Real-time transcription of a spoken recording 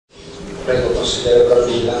Prego, consigliere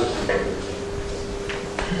Barbilla.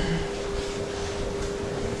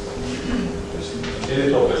 In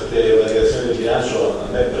merito a queste variazioni del bilancio, a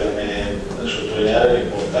me preme sottolineare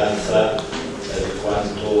l'importanza di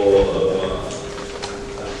quanto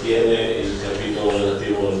attiene il capitolo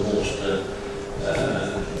relativo al MUST.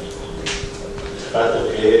 Il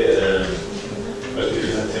fatto che questi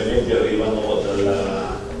finanziamenti arrivano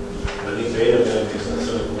dall'impegno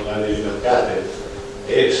dell'amministrazione comunale di Mercate,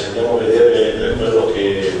 e se andiamo a vedere quello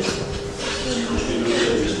che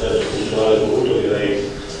costituisce il distretto culturale voluto,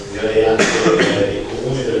 direi anche i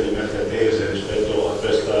comuni del Mercatese rispetto a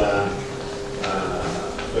questo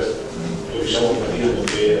diciamo, meccanismo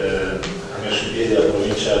che ha messo in piedi la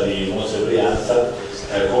provincia di Monza e Brianza,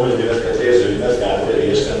 come il Mercatese e il Mercate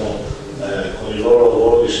riescano con il loro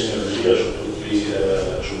lavoro di sinergia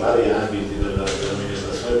su vari ambiti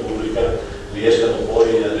dell'amministrazione pubblica, riescano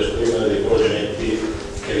poi ad esprimere dei progetti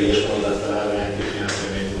che riescono ad attrarre anche i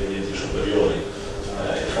finanziamenti degli enti superiori.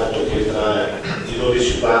 Il fatto che tra i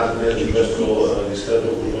 12 partner di questo distretto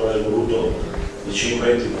culturale voluto i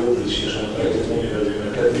 5 enti pubblici sono 3 comuni del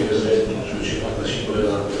Mercatese su 55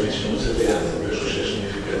 della provincia di Monza e Brianza, penso sia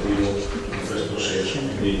significativo in questo senso.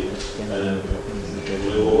 Quindi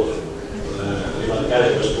volevo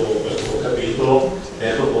rimarcare questo capitolo,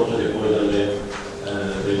 tenendo conto di poi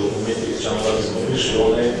dei documenti che ci hanno dato in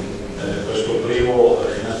commissione. Questo primo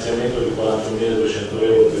finanziamento di 40.200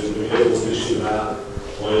 euro per il 2011 va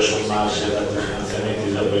poi a sommarsi ad altri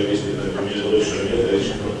finanziamenti già previsti per il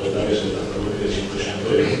 2012-2013 per un totale di 72.500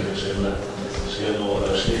 euro, che mi sembra siano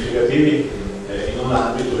significativi in un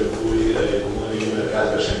ambito in cui il Comune di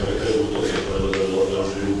Mercate ha sempre creduto, che è quello dello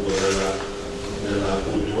sviluppo della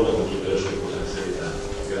cultura con tutte le sue potenzialità.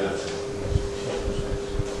 Grazie.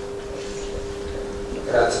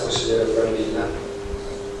 Grazie, consigliere Brambilla.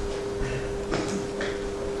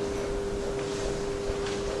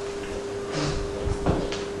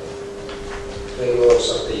 Prego,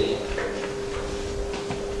 Sartini.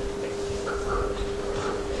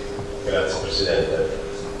 Grazie Presidente.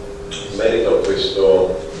 In merito a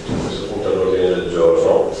questo punto all'ordine del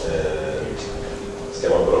giorno,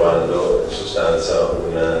 stiamo approvando in sostanza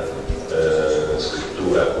una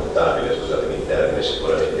scrittura contabile, scusatemi in termini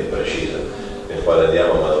sicuramente imprecisa, nel quale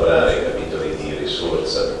andiamo a manovrare i capitoli di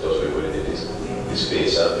risorsa piuttosto che quelli di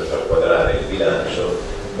spesa per far quadrare il bilancio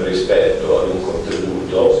rispetto ad un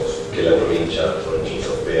contributo che la provincia ha fornito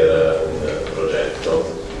per un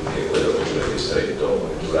progetto che è quello del distretto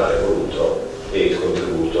culturale voluto e il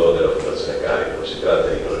contributo della Fondazione Carico. Si tratta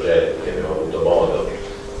di progetti che abbiamo avuto modo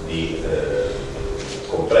di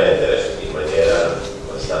comprendere in maniera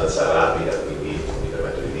abbastanza rapida, quindi mi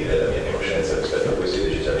permetto di dire la mia conoscenza rispetto a questi è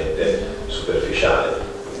decisamente superficiale,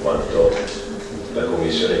 in quanto la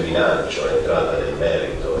Commissione Bilancio è entrata nel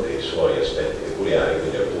merito dei suoi aspetti peculiari,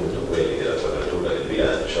 quindi appunto quelli della quadratura del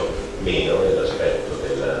bilancio, meno nell'aspetto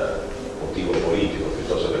del motivo politico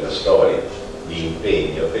piuttosto che la storia di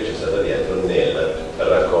impegno che c'è stata dietro nel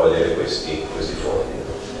raccogliere questi fondi.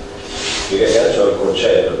 Mi riaggancio al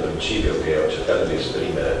concetto, al principio che ho cercato di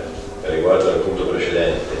esprimere riguardo al punto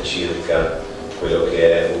precedente circa quello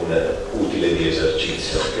che è un utile di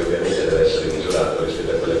esercizio, che ovviamente deve essere misurato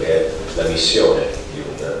rispetto a quella che è la missione di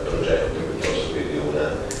un progetto, piuttosto che di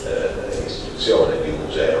una istituzione, di un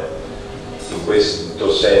museo. In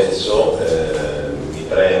questo senso mi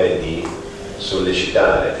preme di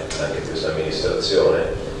sollecitare anche questa amministrazione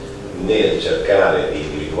nel cercare di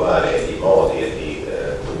individuare i modi e di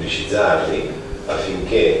pubblicizzarli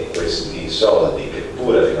affinché questi soldi, che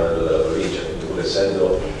pur arrivando dalla provincia, quindi pur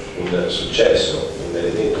essendo un successo, un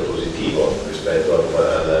elemento positivo rispetto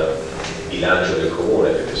al bilancio del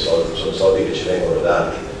comune, perché sono soldi che ci vengono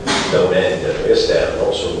dati da un ente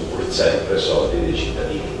esterno, sono pur sempre soldi dei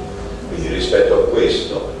cittadini. Quindi rispetto a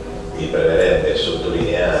questo mi premerebbe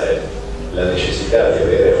sottolineare la necessità di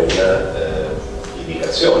avere una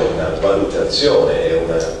indicazione, una valutazione e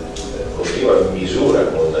una continua misura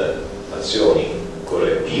con azioni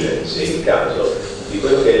correttive, se è il caso, di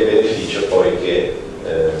quello che è il beneficio poi che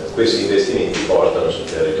questi investimenti portano sul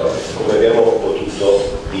territorio. Come abbiamo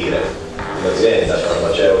potuto dire, un'azienda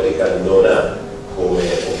farmaceutica non ha come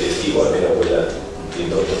obiettivo, almeno quella di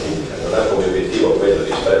impronta pubblica, non ha come obiettivo quello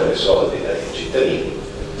di spendere soldi dai cittadini.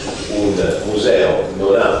 Un museo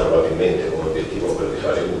non ha probabilmente come obiettivo quello di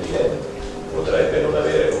fare utile, potrebbe non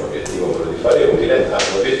avere come obiettivo quello di fare utile, ha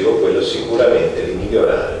come obiettivo quello sicuramente di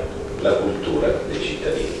migliorare la cultura dei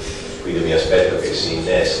cittadini. Quindi mi aspetto che si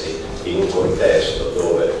innesti in un contesto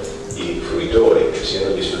dove i fruitori, che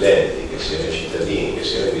siano gli studenti, che siano i cittadini, che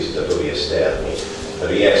siano i visitatori esterni,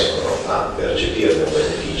 riescono a percepirne un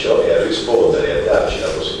beneficio e a rispondere e a darci la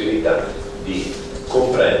possibilità di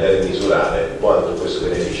comprendere e misurare quanto questo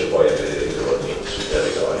beneficio poi abbia dei ritorni sul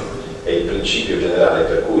territorio. È il principio generale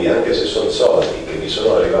per cui, anche se sono soldi che mi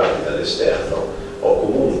sono arrivati dall'esterno, ho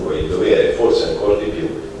comunque il dovere, forse ancora di più,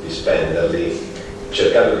 di spenderli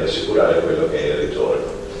cercando di assicurare quello che è il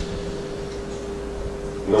ritorno.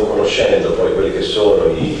 Non conoscendo poi quelli che sono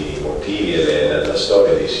i motivi e la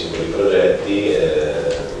storia dei singoli progetti,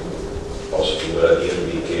 posso finora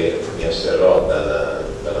dirvi che mi asterrò dalla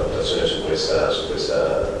votazione su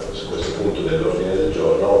questo punto dell'ordine del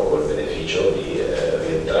giorno, col beneficio di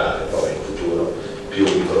rientrare poi in futuro più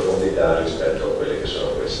in profondità rispetto a quelli che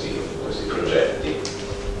sono questi progetti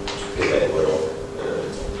che vengono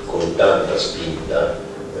con tanta spinta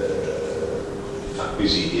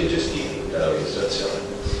acquisiti e gestiti dall'amministrazione.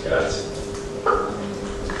 Grazie.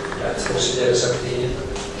 Grazie consigliere Santini.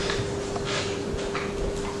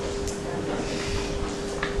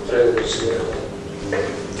 Prego consigliere.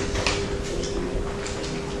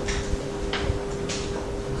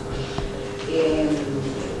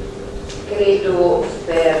 Credo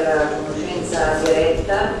per conoscenza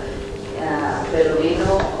diretta,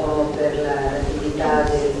 perlomeno per l'attività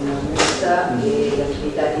del MUSTA e le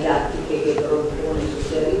attività didattiche che propone sul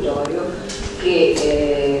territorio,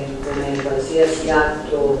 che come qualsiasi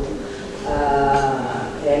atto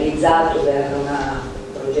realizzato per una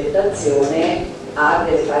progettazione ha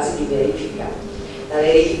delle fasi di verifica. La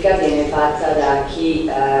verifica viene fatta da chi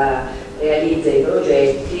realizza i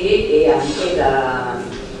progetti e anche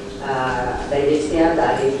dai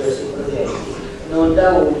destinatari di questi progetti. Non da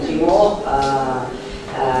ultimo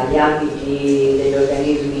gli ambiti degli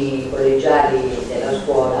organismi collegiali della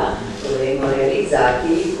scuola che vengono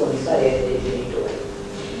realizzati con il parere dei genitori.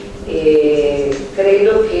 E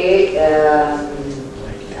credo che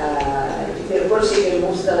i percorsi che il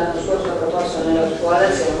MUSTA l'anno scorso ha proposto nella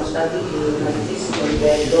scuola siano stati di un altissimo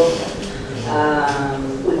livello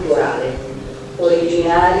culturale,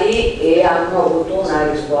 originali, e hanno avuto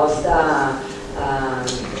una risposta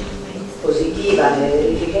positiva nelle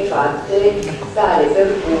verifiche fatte, tale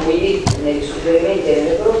per cui nei suggerimenti e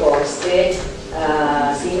nelle proposte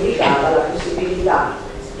si indicava la possibilità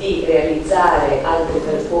di realizzare altri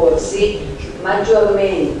percorsi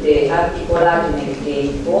maggiormente articolati nel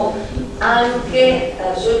tempo, anche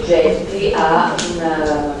soggetti a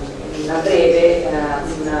una breve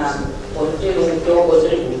contributo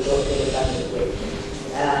delle famiglie,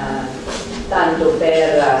 tanto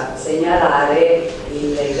per segnalare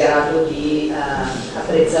il grado di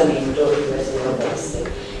apprezzamento di queste proposte.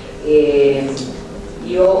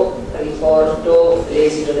 Io riporto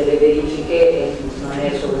l'esito delle verifiche e non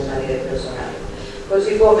è solo un parere personale.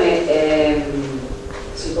 Così come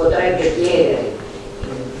si potrebbe chiedere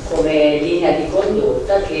come linea di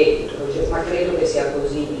condotta ma credo che sia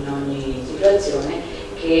così in ogni situazione,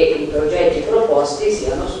 che i progetti proposti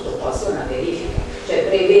siano sottoposti a una verifica, cioè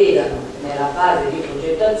prevedano nella fase di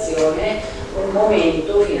progettazione un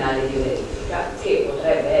momento finale di verifica che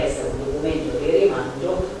potrebbe essere un documento di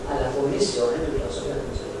rimando alla commissione piuttosto che al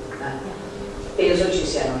Consiglio Comunale. Penso ci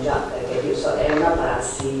siano già, perché è una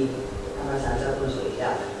prassi abbastanza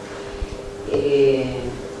consolidata.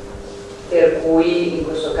 Per cui in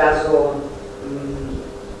questo caso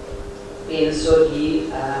penso di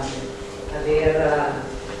aver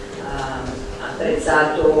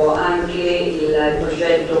apprezzato anche il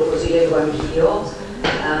progetto, così leggo anch'io,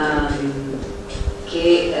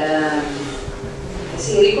 che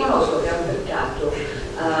si riconosco che è un peccato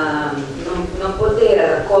non poter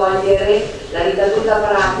raccogliere la ricaduta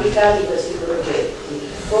pratica di questi progetti,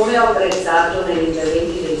 come ho apprezzato negli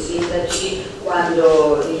interventi dei sindaci,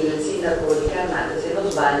 quando il sindaco di Carnate, se non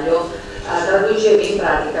sbaglio, traduceva in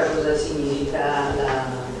pratica cosa significa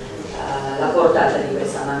la portata di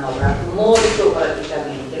questa manovra, molto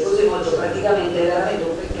praticamente. Così molto praticamente è veramente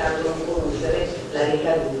un peccato non conoscere la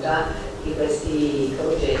ricaduta di questi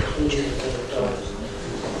progetti sul territorio.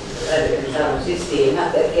 Potrebbe pensare un sistema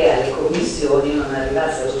perché alle commissioni non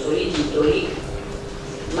arrivassero solo i titoli,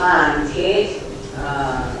 ma anche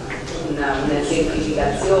una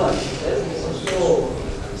semplificazione del percorso.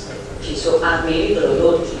 Ci sono meno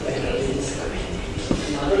prodotti perché esistono,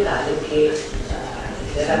 in modo tale che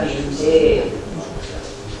veramente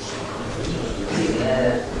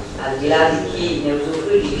al di là di chi ne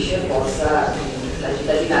usufruisce la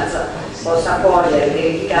cittadinanza possa cogliere e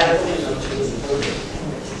verificare come sono questi progetti.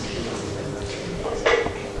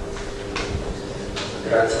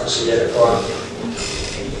 Grazie consigliere Coa.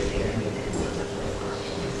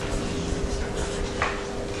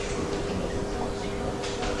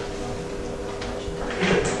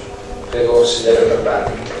 Prego consigliere Bernardi.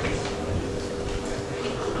 Garbati.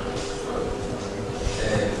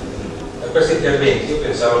 Da questi interventi io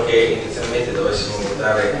pensavo che inizialmente dovessimo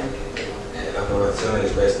votare l'approvazione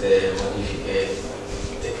di queste modifiche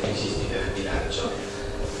tecnicistiche del bilancio,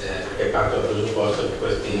 perché parto dal presupposto che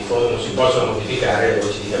questi fondi non si possono modificare le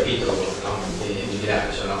voci di capitolo, no? di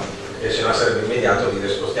bilancio, no? Perché sennò sarebbe immediato dire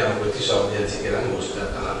spostiamo questi soldi anziché la MUST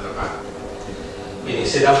dall'altra parte. Quindi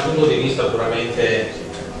se da un punto di vista puramente,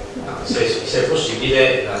 no, se è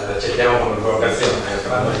possibile, l'accettiamo come provocazione.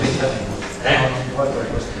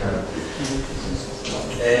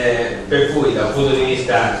 Per cui da un punto di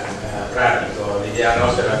vista pratico l'idea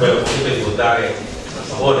nostra era quella comunque di votare a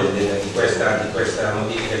favore di questa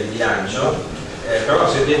modifica di bilancio, però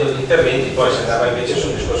sentendo gli interventi poi si andava invece su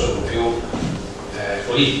un discorso un po' più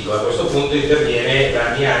politico. A questo punto interviene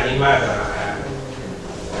la mia anima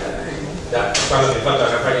da quando mi ho fatto la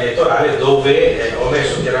campagna elettorale, dove ho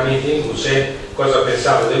messo chiaramente in luce cosa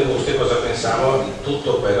pensavo del MUST e cosa pensavo di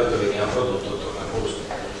tutto quello che veniva prodotto attorno al MUST.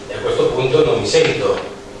 E a questo punto non mi sento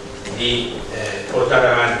di portare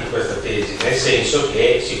avanti questa tesi, nel senso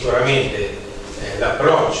che sicuramente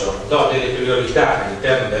l'approccio do delle priorità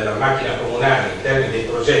all'interno della macchina comunale, in termini dei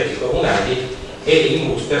progetti comunali, e il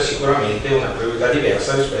MUST è sicuramente una priorità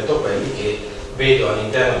diversa rispetto a quelli che vedo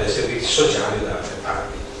all'interno dei servizi sociali da altre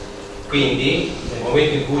parti. Quindi nel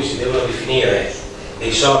momento in cui si devono definire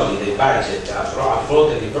dei soldi, dei budget a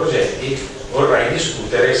fronte di progetti, vorrei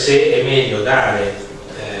discutere se è meglio dare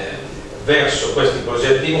verso questi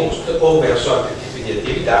progetti MUST o verso altri tipi di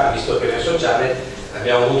attività, visto che nel sociale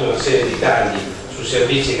abbiamo avuto una serie di tagli su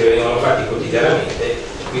servizi che venivano fatti quotidianamente,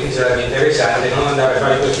 quindi sarebbe interessante non andare a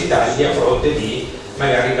fare questi tagli a fronte di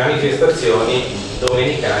magari manifestazioni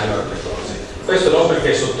domenicali o altre cose. Questo non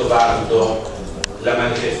perché sottovaluto la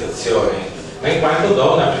manifestazione, ma in quanto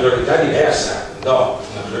do una priorità diversa, do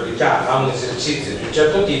una priorità a un esercizio di un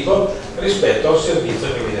certo tipo rispetto a un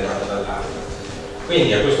servizio che viene dato dall'altro.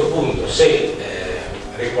 Quindi a questo punto, se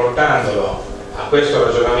riportandolo a questo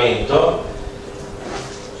ragionamento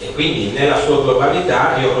e quindi nella sua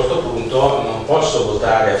globalità, io a questo punto non posso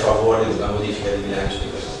votare a favore di una modifica di bilancio di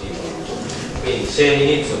questo tipo. Quindi se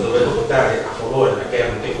all'inizio dovevo votare a favore perché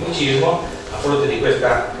era un tecnicismo, a fronte di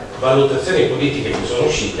questa valutazioni politiche che sono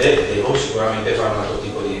uscite, devo sicuramente fare un altro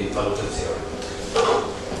tipo di valutazione.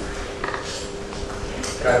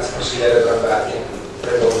 Grazie consigliere Garbati.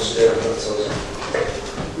 Prego consigliere Franzoso.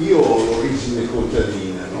 Io ho l'origine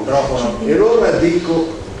contadina, no? E allora dico,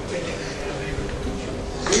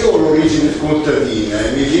 io ho l'origine contadina e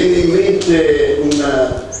mi viene in mente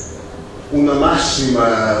una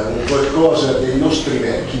massima, un qualcosa dei nostri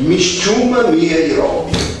vecchi: misciuma miei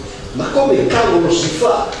robi. Ma come cavolo si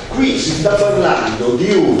fa? Qui si sta parlando di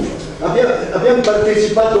abbiamo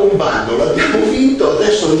partecipato a un bando, l'abbiamo vinto,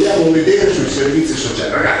 adesso andiamo a vedere sui servizi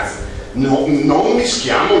sociali. Ragazzi, no, non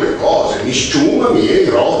mischiamo le cose, misciuma miei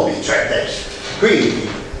robi, cioè adesso. Quindi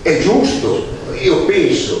è giusto, io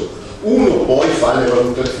penso, uno poi fa le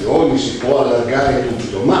valutazioni, si può allargare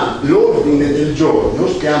tutto, ma l'ordine del giorno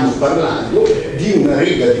stiamo parlando di una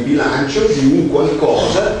riga di bilancio, di un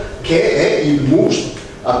qualcosa che è il MUST.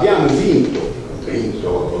 Abbiamo vinto,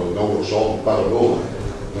 non lo so, un parolone,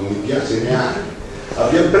 non mi piace neanche.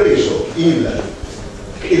 Abbiamo preso il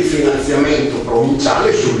finanziamento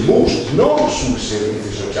provinciale sul MUST, non sui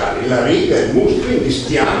servizi sociali. La riga è il MUST, quindi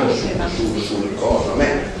stiamo sulle cose. A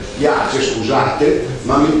me piace, scusate,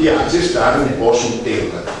 ma mi piace stare un po' sul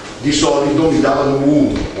tema. Di solito mi davano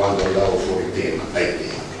uno quando andavo fuori tema, ai tempi.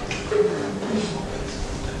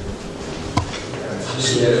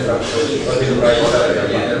 Consigliere Franzoso, poi dovrai fare la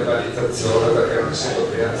mia verbalizzazione perché non sento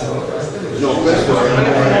creazione. No, questo è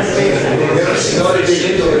il signore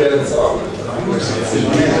sento creazione.